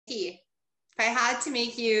Nikki, if I had to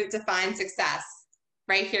make you define success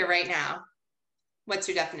right here, right now, what's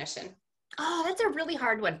your definition? Oh, that's a really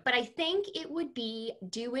hard one, but I think it would be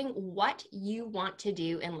doing what you want to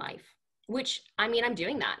do in life, which I mean, I'm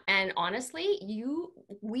doing that. And honestly,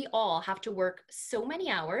 we all have to work so many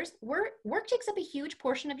hours. Work takes up a huge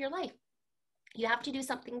portion of your life. You have to do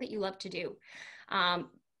something that you love to do. Um,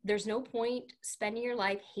 there's no point spending your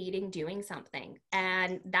life hating doing something.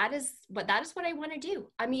 And that is what I want to do.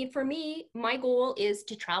 I mean, for me, my goal is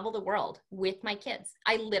to travel the world with my kids.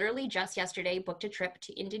 I literally just yesterday booked a trip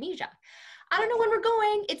to Indonesia. I don't know when we're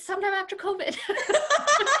going. It's sometime after COVID.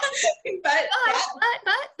 But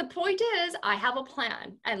but the point is I have a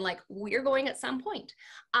plan and like we're going at some point.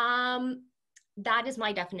 That is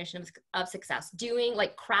my definition of success. Doing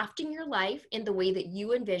like crafting your life in the way that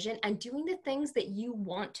you envision and doing the things that you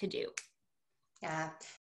want to do. yeah.